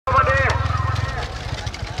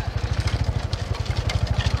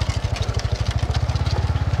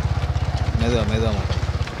மெதுவா மெதுவா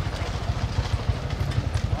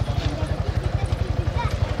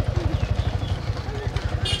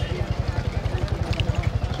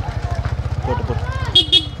போட்டு போட்டு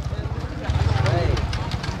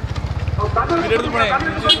எடுத்து போனேன்.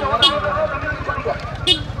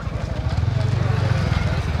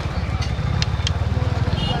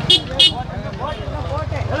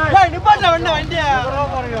 நிப்பாட்ல வண்டி வண்டியா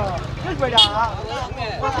போயிடா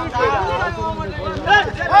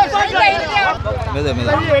மெதுவா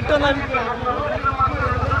மெதுவா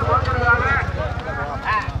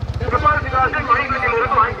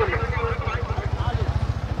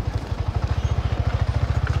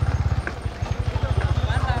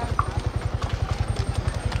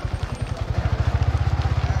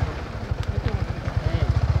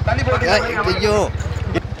ஐயோ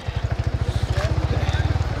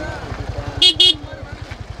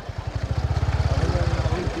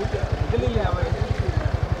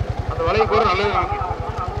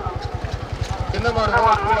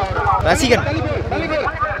ரசிகன்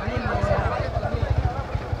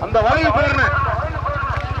அந்த வலையில் போயிருந்த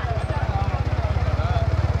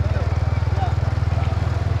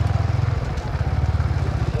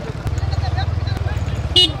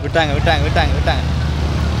விட்டாங்க விட்டாங்க விட்டாங்க விட்டாங்க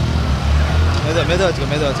மெதுவா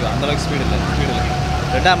வச்சுக்கோ அந்த அளவுக்கு ஸ்பீடு இல்லை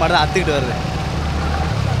ரெண்டாம் மாடு தான் அத்துக்கிட்டு வருது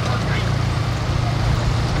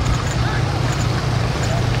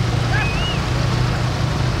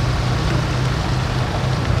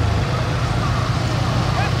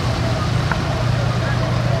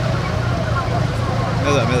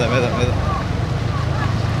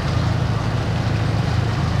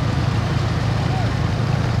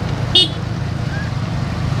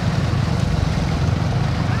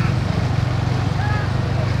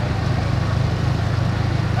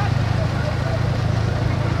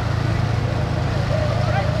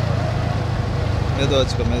மெதுவா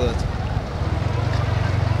வச்சுக்கோ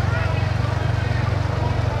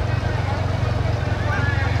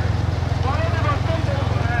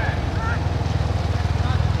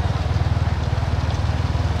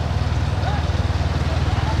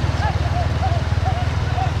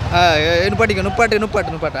நுப்பாட்டு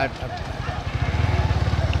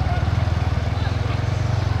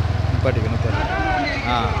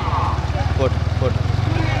போட்டு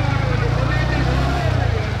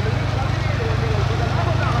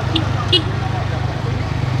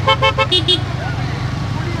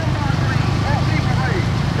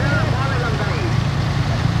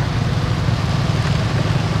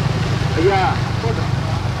ஐயா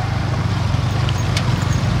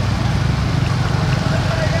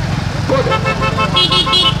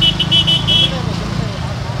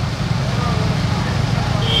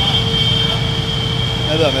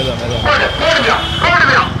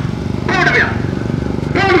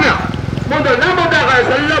முதலாவதாக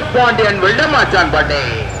செல்லப்பாண்டியன் வெள்ளமாச்சான் பாட்டை,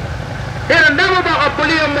 இரண்டாவதாக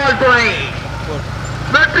புளியம்மாள் துணை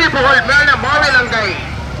வெற்றி புகழ் மேல மாவிலங்கை,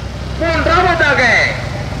 மூன்றாவதாக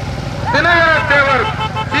தினகரத்தேவர்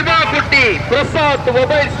சிவாகுட்டி பிரசாத்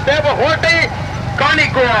மொபைல் தேவகோட்டை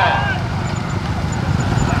காணிக்குவா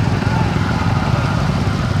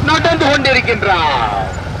நடந்து கொண்டிருக்கின்றார்.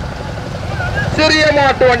 சிறிய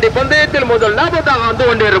மாட்டு வண்டி பந்தயத்தில் முதல் லாபத்தாக வந்து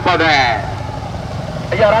கொண்டிருப்பாங்க.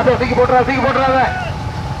 ஐயா ராசா தூக்கி போட்டுறாங்க.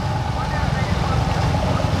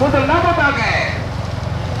 முதல் லாபத்தாக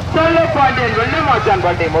செல்லப்பாண்டியன் வெள்ளமாச்சான்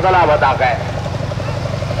பாண்டி முதலாவதாக,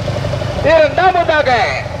 இரண்டாவதாக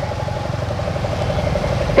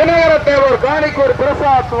தினகரத்தேவர் காணிக்கூர்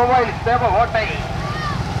பிரசாத் மொபைல் தேவகோட்டை,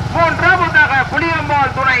 மூன்றாவதாக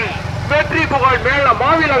புளியம்மாள் துணை வெற்றி புகழ் மேல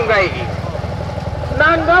மாவிலங்கை,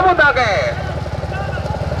 நான்காவதாக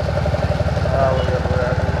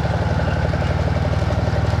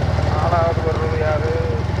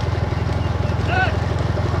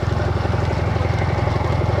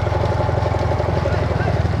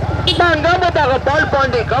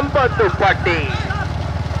பால்பாண்டி கம்பத்து பாட்டி.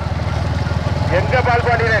 எங்க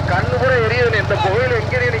பால்பாண்டியில கண்ணு கூட எரியுது. இந்த கோயில்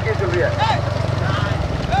எங்க நிக்க சொல்றிய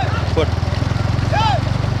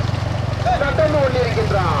நடந்து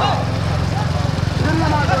கொண்டிருக்கின்றான்.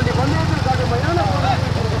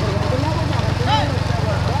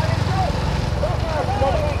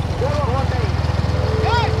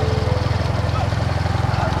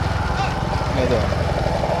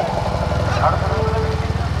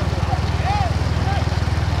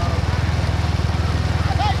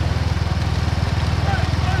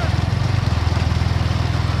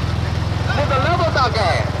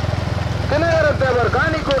 தினகரத்தேவர்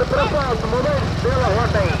காணிக்கூர் பிரசாத் முதல்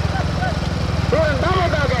தேவகோட்டை,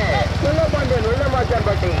 இரண்டாவதாக செல்லப்பாண்டியன்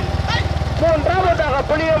வெள்ளமாச்சான்பட்டி, மூன்றாவதாக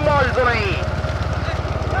புளியம்மாள் துணை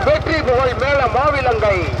வெற்றி புகழ் மேல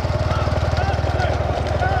மாவிலங்கை,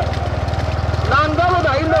 நான்காவது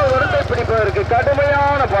ஐந்தாவது வருடத்தை பிடிப்பதற்கு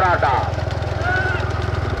கடுமையான போராட்டம்.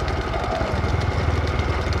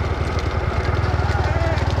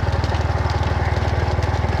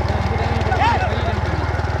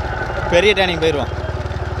 பெரிய டேனிங் போயிடுவோம்.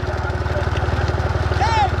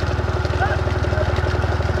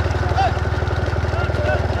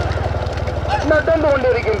 நடந்து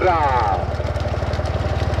கொண்டிருக்கின்றார்.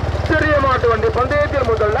 சிறிய மாட்டு வண்டி பந்தயத்தில்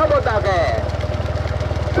முதலாவதாக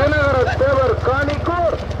தினகர தேவர்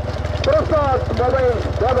காணிக்கூர் பிரசாத் மொபைல்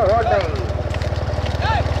தேவகோட்டை,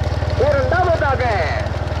 இரண்டாவதாக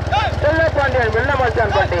செல்லப்பாண்டியன்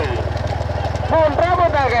வெள்ளமாச்சான்பட்டி,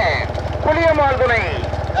 மூன்றாவதாக புளியமால் துணை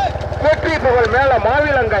வெற்றி புகழ் மேல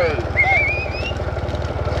மாவிலங்கை,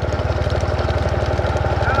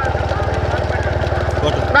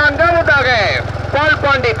 நான்காவதாக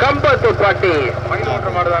பால்பாண்டி கம்பத்து பாட்டி. மயிலோட்ட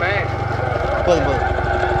மாடுதானே? போதும் போதும்.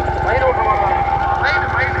 மயிலோட்ட மாடுதானே?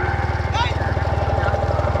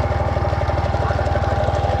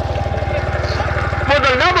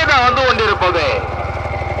 முதலாவதாக வந்து கொண்டிருப்பது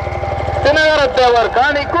தினகர தேவர்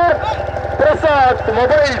காணிக்கூர் பிரசாத்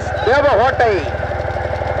மொபைல்ஸ் தேவகோட்டை,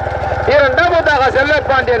 இரண்டாவதாக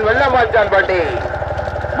செல்லப்பாண்டியன் வெள்ளமாச்சான்பட்டி,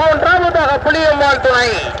 மூன்றாவதாக புளியம்மாள் துணை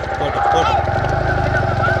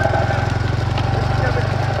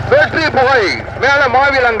வெற்றி புகழ் மேல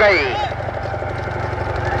மாவிலங்கை,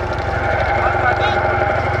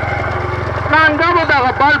 நான்காவதாக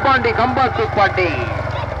பால்பாண்டி கம்பாத்து பாட்டி.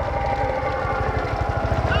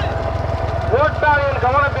 ஓட்டாளியின்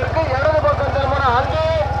கவனத்திற்கு இடது பக்கம் திருமணம் அங்கே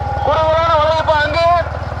குறுகலான வளையப்பா,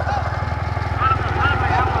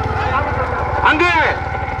 அங்கே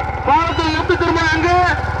பாலத்தில் இருந்து திருமணம் அங்கே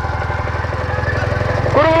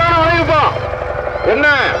குறுகலான வளையப்பா. என்ன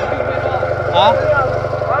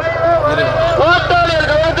ஓட்டாளியின்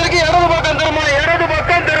கவனத்திற்கு இடது பக்கம் திருமணம், இடது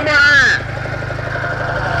பக்கம் திருமணம்.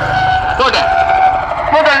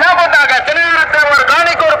 முதலாவதாக தினகர தேவர்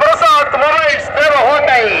காணிக்கூர் பிரசாத் மொபைல்ஸ்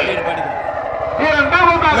தேவகோட்டை,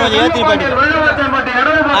 இரண்டாவதாக வெள்ளமாச்சான்பட்டி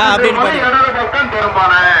இடது பக்கம்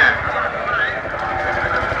திருமணம்,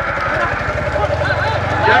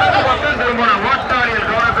 இடது பக்கம் திருமணம். ஓட்டாளியின்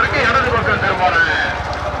கவனத்திற்கு இடது பக்கம் திருமணம்.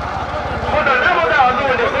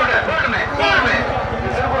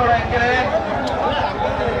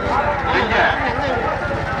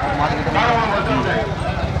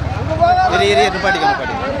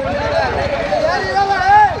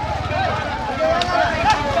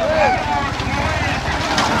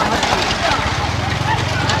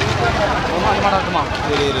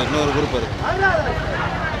 இன்னொரு குரூப் இருக்கு,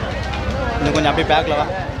 இன்னும் கொஞ்சம் அப்படியே பேக்கில் வா,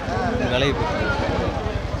 விலையை போய்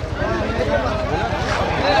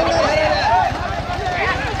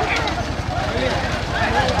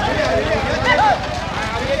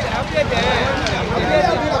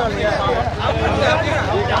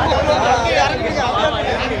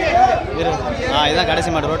இதான் கடைசி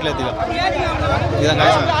மாடு, ரோட்டில் ஏற்றிக்கோ. இதுதான்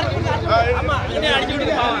கடைசி மாடு.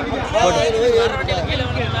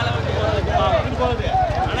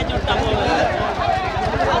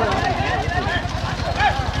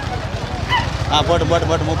 போட்டு போட்டு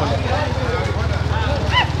போட்டு மூவ் பண்ணு.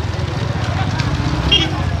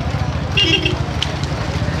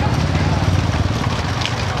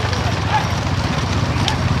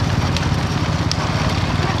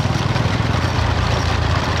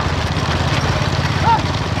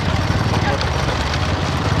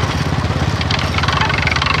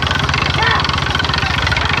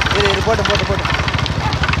 போட்டு போட்டு போட்டு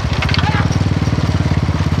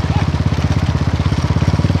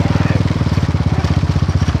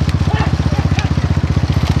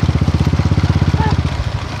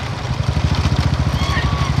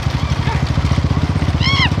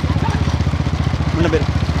இன்னும் பேர்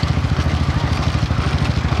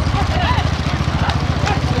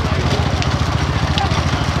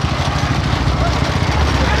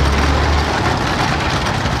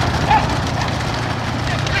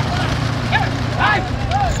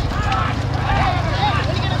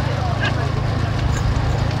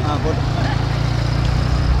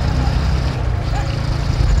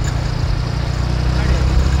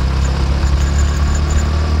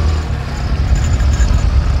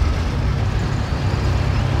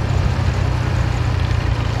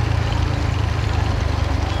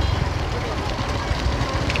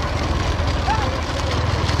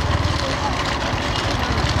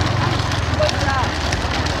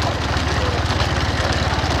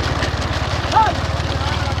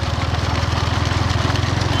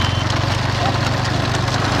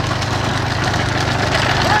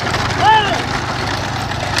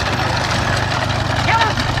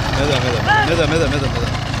மெத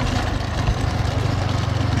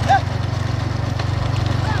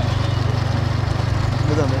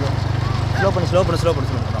ஸ்லோ பண்ணு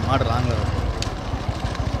சொல்லுங்க மாடு ராங்கில் வரும்.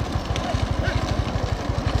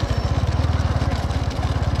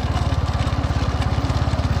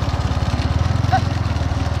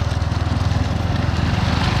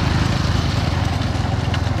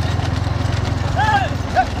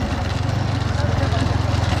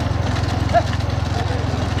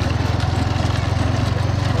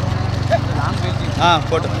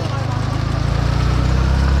 போட்டு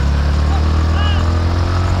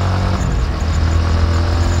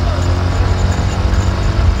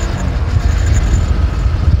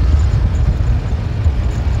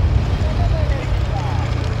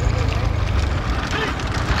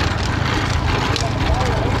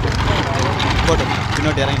போட்டு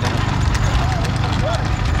பின்னோட்டி இறங்கிட்டாங்க.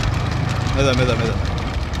 மெதா போட்டு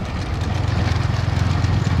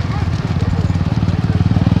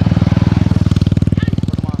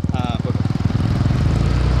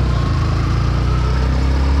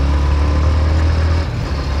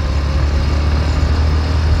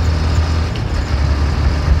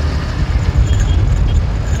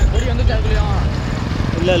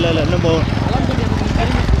இல்லை இன்னும் போகும்.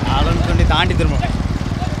 அலம் சொல்லி தாண்டி திரும்ப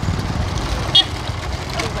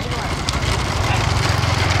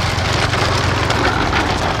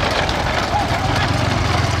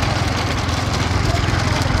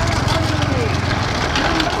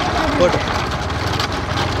போட்டு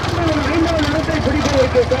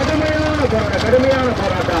கடுமையான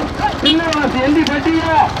போராட்டம். சின்னவாசி எந்தி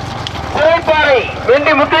பட்டியா கோப்பாறை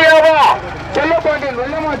வெண்டி முத்தையாவா செல்லப்பாண்டியன்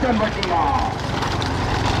வெள்ளமாச்சான் பட்டியா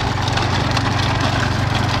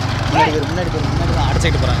முன்னாடி தான்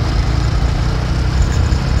அடிச்சுக்கிட்டு போகிறாங்க.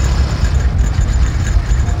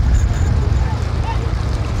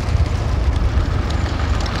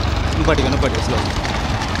 நிப்பாட்டிக்க ஸ்லோ.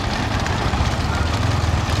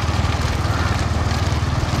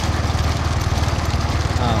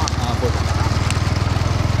 போட்டு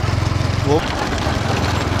ஓ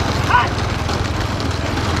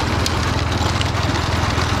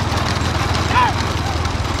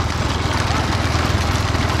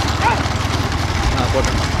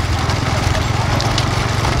போட்டு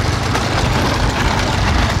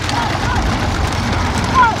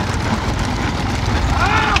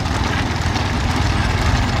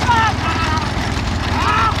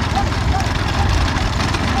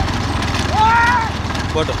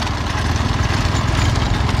போட்டு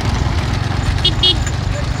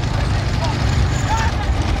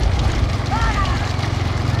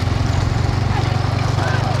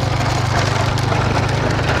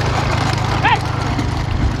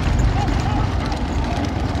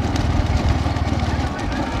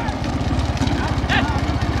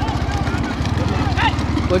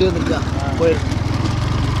ஓடி வந்துருக்கா போயிரு.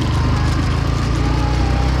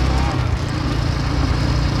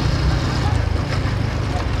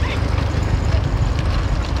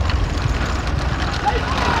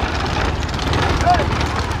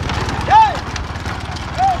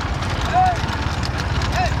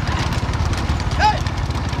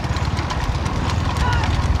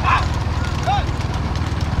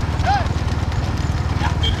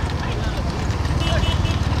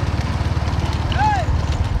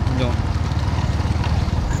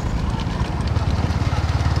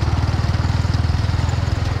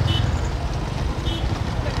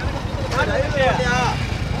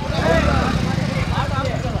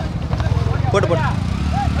 போட்டு போட்டு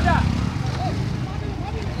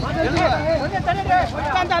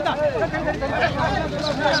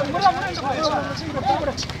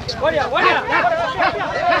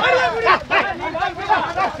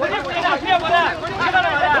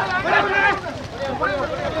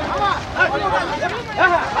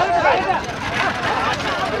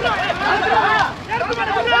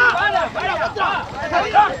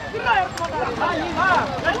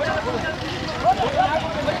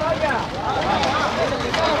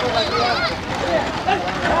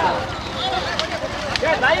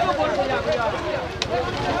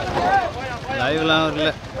லைவ்லாம்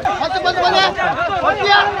இல்லை.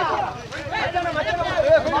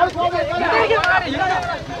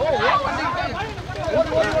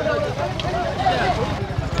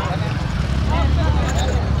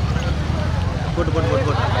 போட்டு போட்டு போட்டு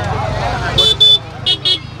போட்டு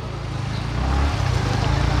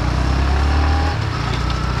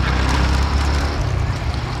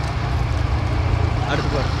அடுத்து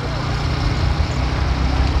போ.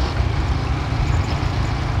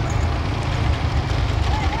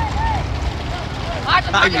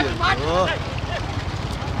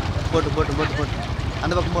 போட்டு போட்டு போட்டு போட்டு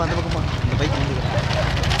அந்த பக்கம் போ அந்த பைக் வந்து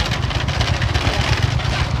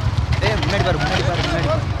முன்னாடி பாரு முன்னாடி பாரு முன்னாடி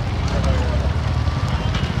பாரு.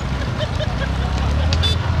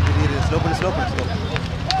 ஸ்லோ பண்ணு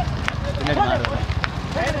பின்னாடி மாடு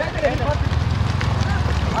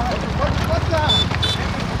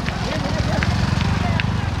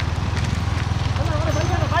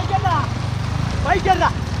பைக்கேடா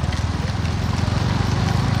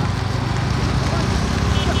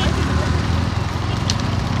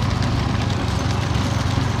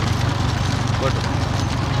போட்டு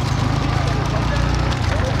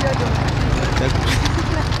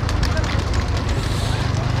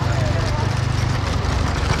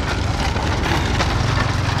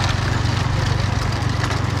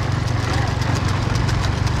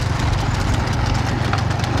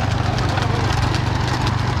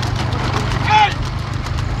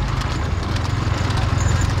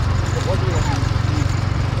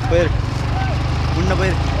போயிரு முன்ன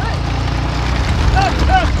போயிரு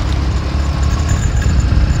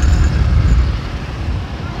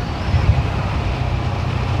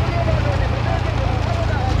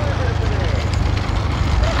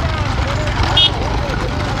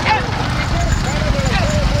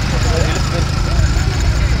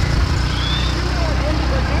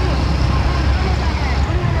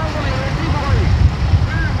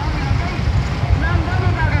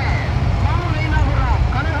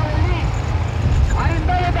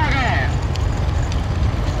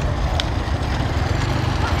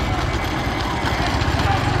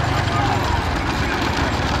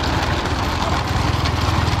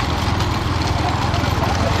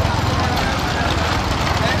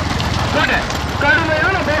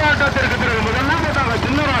கடுமையான போராட்டத்திற்கு பிறகு முதலாவதாக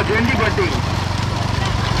சின்னராஜ் எண்டிப்பட்டி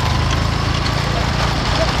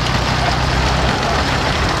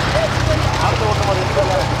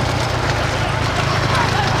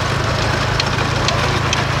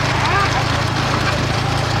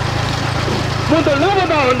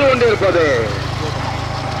முதலாவதாக வந்து கொண்டிருப்பது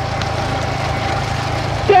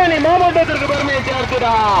தேனி மாவட்டத்திற்கு பெருமையை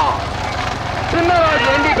சேர்க்கிறார்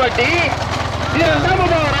சின்னராஜ் எண்டிப்பட்டி.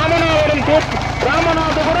 இரண்டாவதாக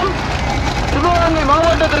ராமநாதபுரம் சிவகங்கை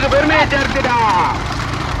மாவட்டத்திற்கு பெருமையை சேர்க்கிறார்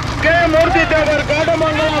கே மூர்த்தி தேவர்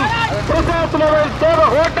காடமங்கலம் பிரசாத் மொபைல்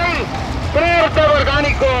தேவகோட்டை பிரேயர் தேவர்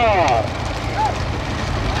காணிக்கோ.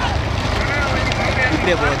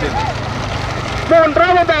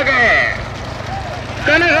 மூன்றாவதாக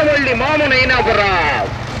கனகவள்ளி மாமன் ஐனாபுரம்.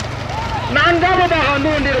 நான்காவதாக வந்து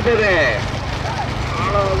கொண்டிருப்பது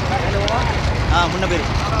முன்ன பேரு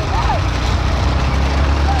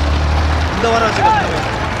இந்த வாரம் வச்சுக்கோ.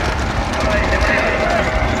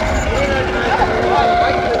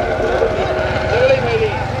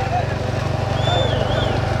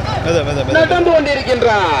 நடந்து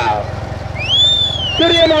கொண்டிருக்கின்றார்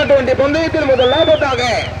சிறிய மாட்டு வண்டி பந்தயத்தில் முதல் லாபத்தாக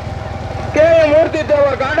கே மூர்த்தி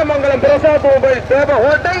தேவர் காடமங்கலம் பிரசாத் மொபைல்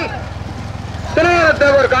தேவகோட்டை திரையர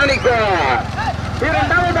தேவர் காணிக்கோ.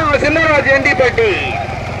 இரண்டாவதாக சின்னராஜ் எண்டிப்பட்டி.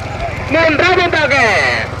 மூன்றாவதாக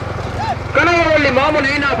கனகவள்ளி மாமன்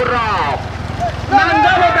ஐனாபுரம்.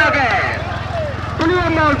 நான்காவதாக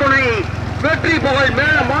புலிவந்தாள் துணை வெற்றி புகழ்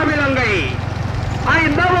மேல மாவிலங்கை.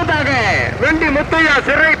 ஐந்தாவதாக வெண்டி முத்தையா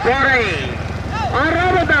சிறை போரை.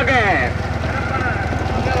 ஆறாவதாக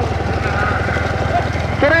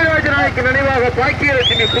துரைராஜ நாய்க்கு நினைவாக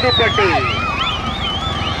பாக்கியலட்சுமி புதுப்பட்டி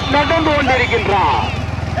நடந்து கொண்டிருக்கின்றார்.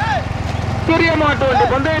 சிறிய மாட்டு வண்டி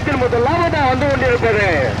பந்தயத்தில் முதலாவதாக வந்து கொண்டிருப்பது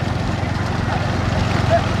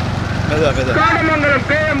காடமங்கலம்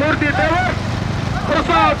கே மூர்த்தி தேவர்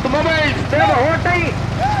பிரசாத் மொபைல் தேவகோட்டை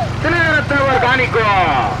திரையர தேவர் காணிக்கோ.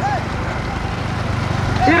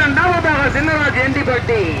 இரண்டாவதாக சின்னராஜ்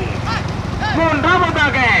எண்டிப்பட்டி.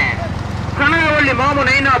 மூன்றாவதாக கனகவள்ளி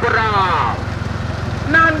மாமன் ஐனாபுரம்.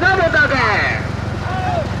 நான்காவதாக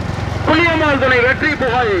புளியம்மாள் துணை வெற்றி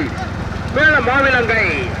புகழ் மேல மாவிலங்கை.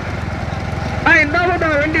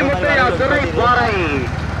 ஐந்தாவதாக வெண்டி முத்தையா சிறை பாறை.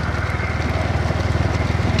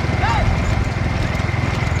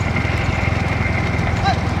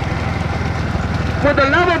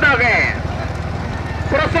 முதலாவதாக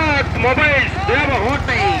பிரசாத் மொபைல்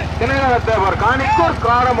தேவகோட்டை திரையர தேவர் காணிக்கூர்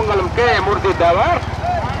காரமங்கலம் கே மூர்த்தி தேவர்.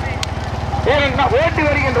 ஓட்டி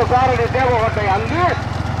வருகின்ற சாரதி தேவகோட்டை அங்கு.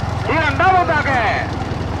 இரண்டாவதாக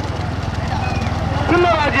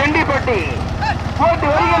சின்னராஜ் எண்டிப்பட்டி ஓட்டி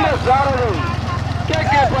வருகின்ற சாரதி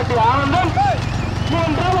கே பட்டி ஆனந்தன்.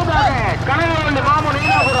 மூன்றாவதாக கனகவள்ளி மாமன்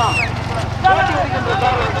ஐனாபுரம் ஓட்டி வருகின்ற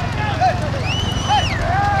சாரதி.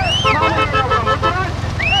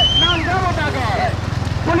 நான்காவதாக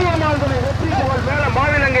புலியம்மாள் துணை வெற்றி புகழ் மேல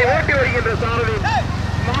மாவிலங்கை ஓட்டி வருகின்ற சாரதி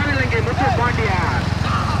மாவிலங்கை முத்து பாண்டியார்.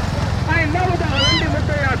 ஐந்தாவதாக வெண்டி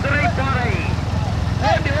முத்தையா சிறைப்பாறை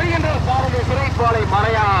ஓட்டி வருகின்ற சாரதி சிறைப்பாறை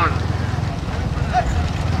மறையான்.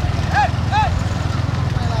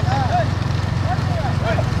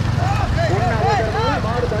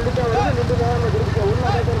 மாடு தள்ளிட்டு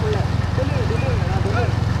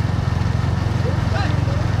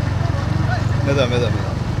மெதுவா மெதுவா மெதுவா.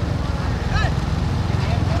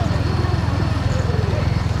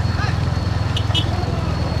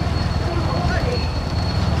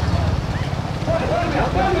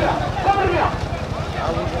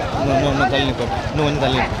 இன்னும் தள்ளி நிற்போம். இன்னும் கொஞ்சம்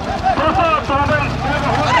தள்ளி நிற்போம்.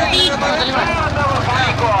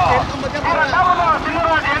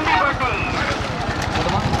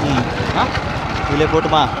 இதிலே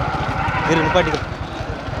போட்டுமா இரு நிப்பாட்டி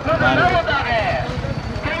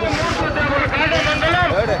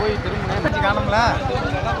காணுங்களா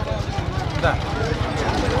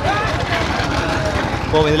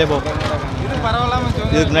போவோம். இதிலே போவோம். இது பரவாயில்லாம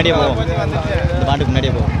இதுக்கு முன்னாடியே போவோம். இந்த பாண்டுக்கு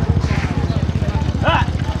முன்னாடியே போவோம்.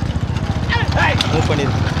 மூவ்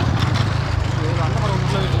பண்ணிடு.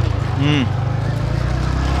 ம்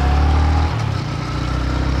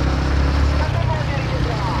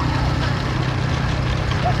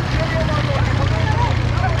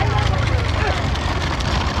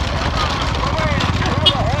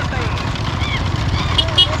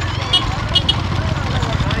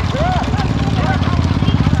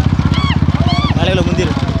மலைகளை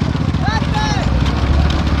முந்திரு.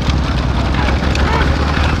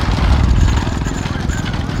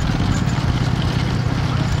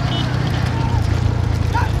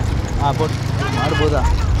 போட்டு மாடு போதா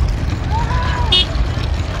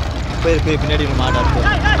போய் பின்னாடி மாடு அடுத்து.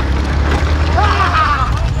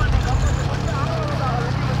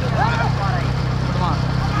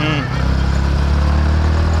 ம்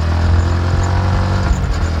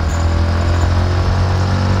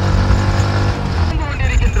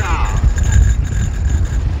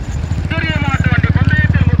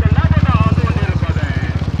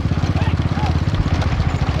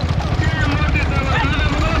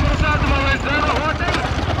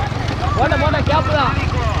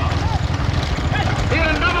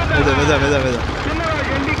மெதுவா மெதுவா மெதுவா.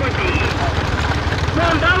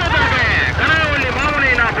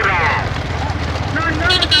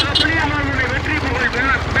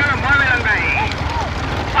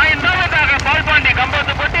 பால்பாண்டி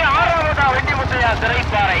கம்பத்துப்பட்டி 6வது வெட்டி முத்தையா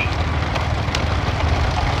சிறைப்பாறை.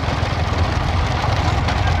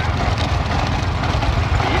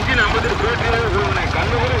 இன்ஜின் 50 பேட்டரி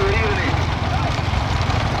கண்ணு கூட வெறியுதுனே.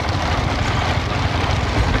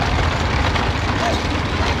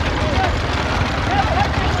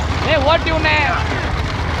 ஓட்டி உன்னே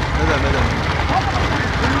மெதுவா மெதுவா.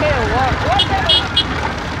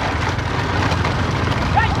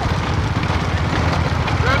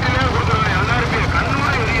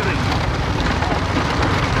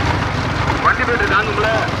 வண்டி போட்டு தாங்கும்ல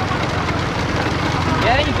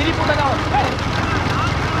இறங்கி திருப்பி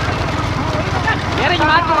இறங்கி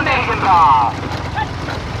மாற்ற உடனே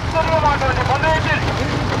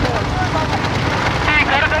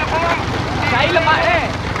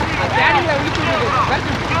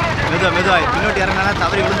மெதுவா மெதுவா. பின்னோட்டி இறங்கினா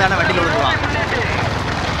தவறி விழுந்தானா வண்டியில் விழுந்துருவான்.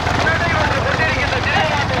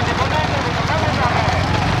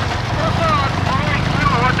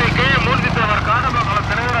 ஓட்டைக்கு மூர்த்தித்தவர் காரமங்கலம்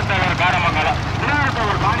திருவரத்தவர் காரமங்கலம்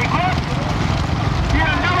திருவரத்தவர் காணிக்கு.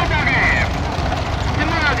 இரண்டாவதாக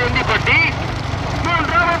சின்னராஜ் எண்டிப்பட்டி.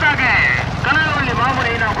 மூன்றாவதாக கனகவள்ளி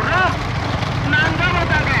மாமுனையினாபுரம்.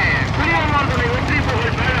 நான்காவதாக புளியம்மாள் துணை வெற்றி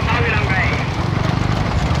புகழ் மேல மாவிலங்கை.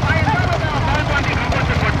 ஐந்தாவதாக பால்பாண்டி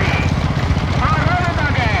கம்பத்துப்பட்டி.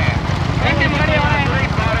 ஆறாவதாக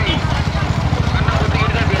துறைப்பாறை. அண்ணா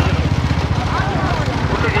குத்திக்கிட்டு தான் பேசணும்.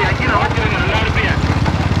 குட்டிக்கு அஞ்சு அமைச்சிருங்க நல்லா இருப்பீங்க.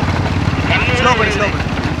 ஸ்லோ பண்ணி ஸ்லோ பண்ணி.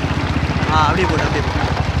 அப்படியே போடு அப்படியே போடு.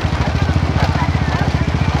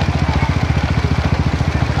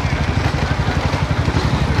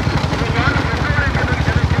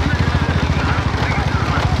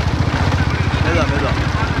 மெதுவா மெதுவா.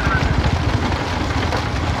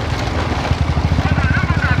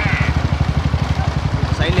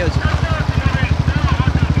 சைட்லேயே வச்சு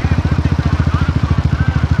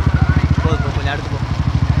போதும் கொஞ்சம் அடுத்து போ.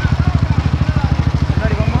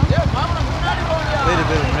 பேரு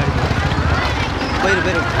பேரு முன்னாடி பேரு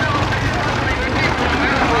பேரு.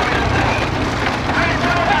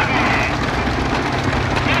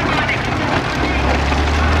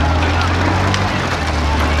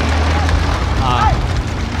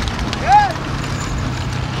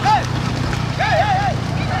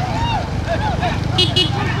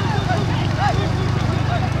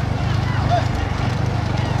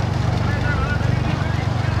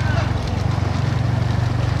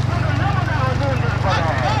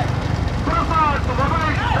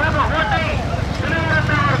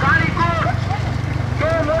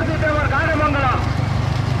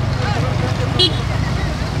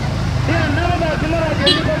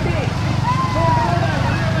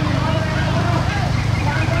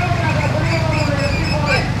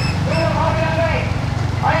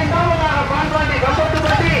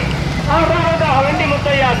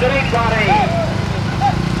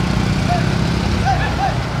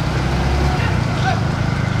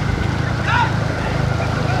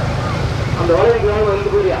 அந்த வளர்ச்சி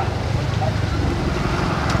வந்து போறியா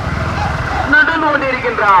நடந்து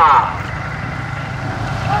கொண்டிருக்கின்றார்.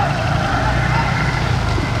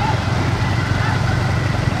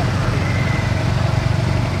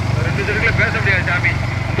 பேச முடியாது சாமி,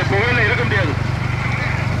 இந்த புகையில இருக்க முடியாது,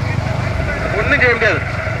 ஒண்ணும் செய்ய முடியாது.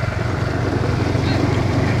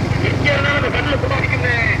 இங்க இருந்தாலும் அந்த கண்ணில் கூட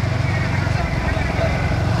அடிக்கின்றேன்.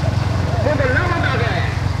 முதலாவதாக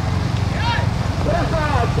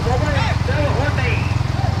கோட்டை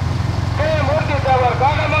மூர்த்தி தேவர்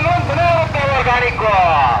காகமங்கலம் தினகரன் தேவர்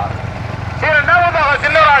காணிக்கோர். இரண்டாவதாக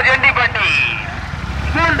சின்னராஜ் எண்டிப்பட்டி.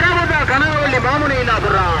 மூன்றாவதாக கனகவள்ளி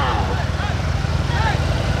மாமுனிநாதராவ்.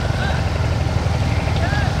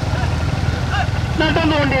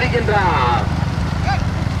 நடந்து கொண்டிருக்கின்றார்.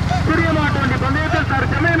 புதிய மாட்டு வண்டி பந்தயத்தில்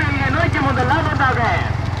தற்சமயம் நோக்கி முதலாவதாக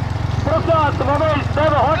பிரசாத் மொபைல்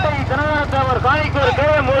தேவ ஹோட்டை தினகரன் தேவர் காணிக்கூர் கே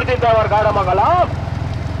மூர்த்தி தேவர் காடமங்கலம்.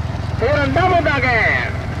 இரண்டாவதாக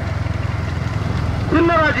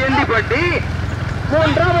சின்னராஜ் எண்டிப்பட்டி.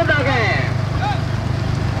 மூன்றாவதாக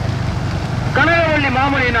கனகவள்ளி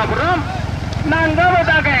மாமணிநாபுரம்.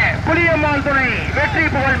 நான்காவதாக புளியம்மாள் துணை வெற்றி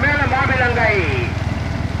புகழ் மேல மாவிலங்கை.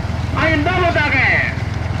 ஐந்தாவதாக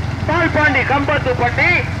பால்பாண்டி கம்பத்துப்பட்டி.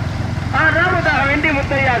 ஆறாவதாக வெண்டி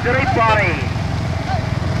முத்தையா சிறைப்பாறை.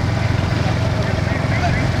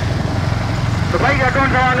 பைக்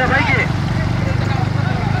அட்வான்ஸ் வாங்க, பைக்கு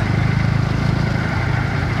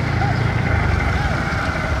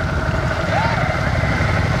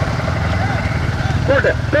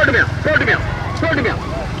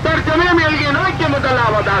தற்சமயம் எழுதிய நோக்கி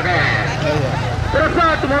முதலாவதாக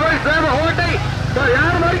பிரசாத் மொபைல் சேவ ஹோட்டை.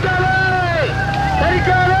 யார் மறிக்காதே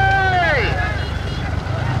மறிக்காதே.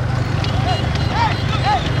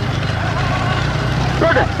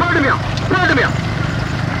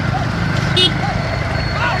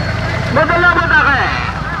 முதலாவதாக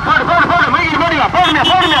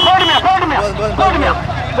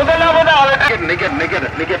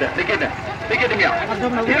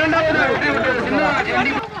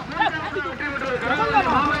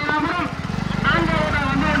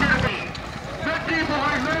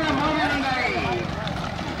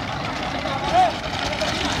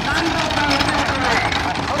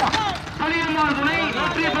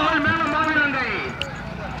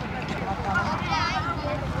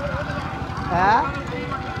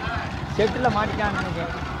செட்டில் மாட்டிக்கான்னு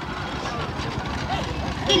நினைக்கிறேன்.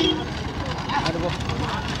 அது போ.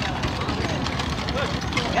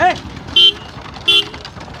 ஏய்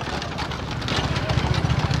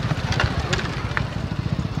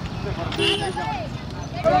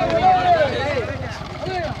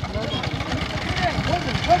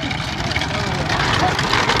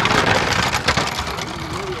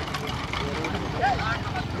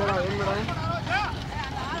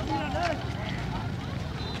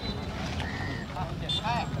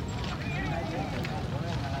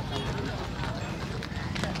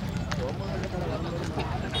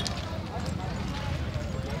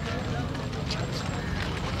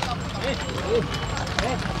Hey!